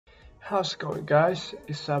How's it going, guys?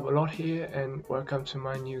 It's Sabalot here and welcome to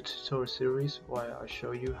my new tutorial series where I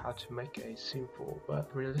show you how to make a simple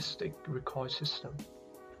but realistic recoil system.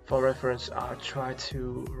 For reference, I'll try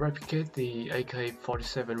to replicate the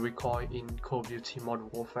AK-47 recoil in Call of Duty Modern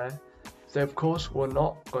Warfare. They of course were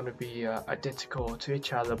not going to be identical to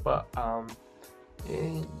each other, but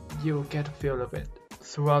you'll get a feel of it.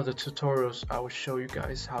 Throughout the tutorials, I will show you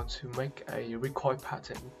guys how to make a recoil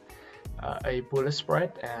pattern, a bullet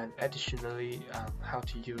spread, and additionally how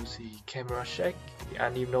to use the camera shake, the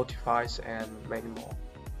anim notifiers, and many more.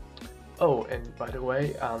 Oh, and by the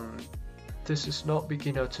way, this is not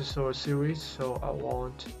beginner tutorial series, so I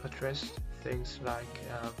won't address things like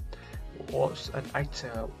what's an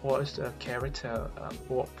actor, what is a character,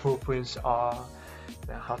 what blueprints are,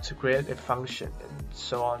 how to create a function, and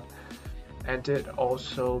so on. And it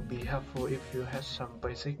also be helpful if you have some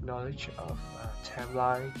basic knowledge of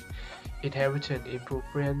timeline, inheritance in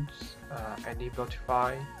blueprints, anim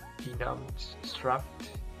notify, enum struct.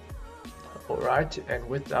 Alright, and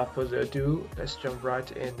without further ado, let's jump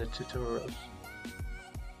right in the tutorials.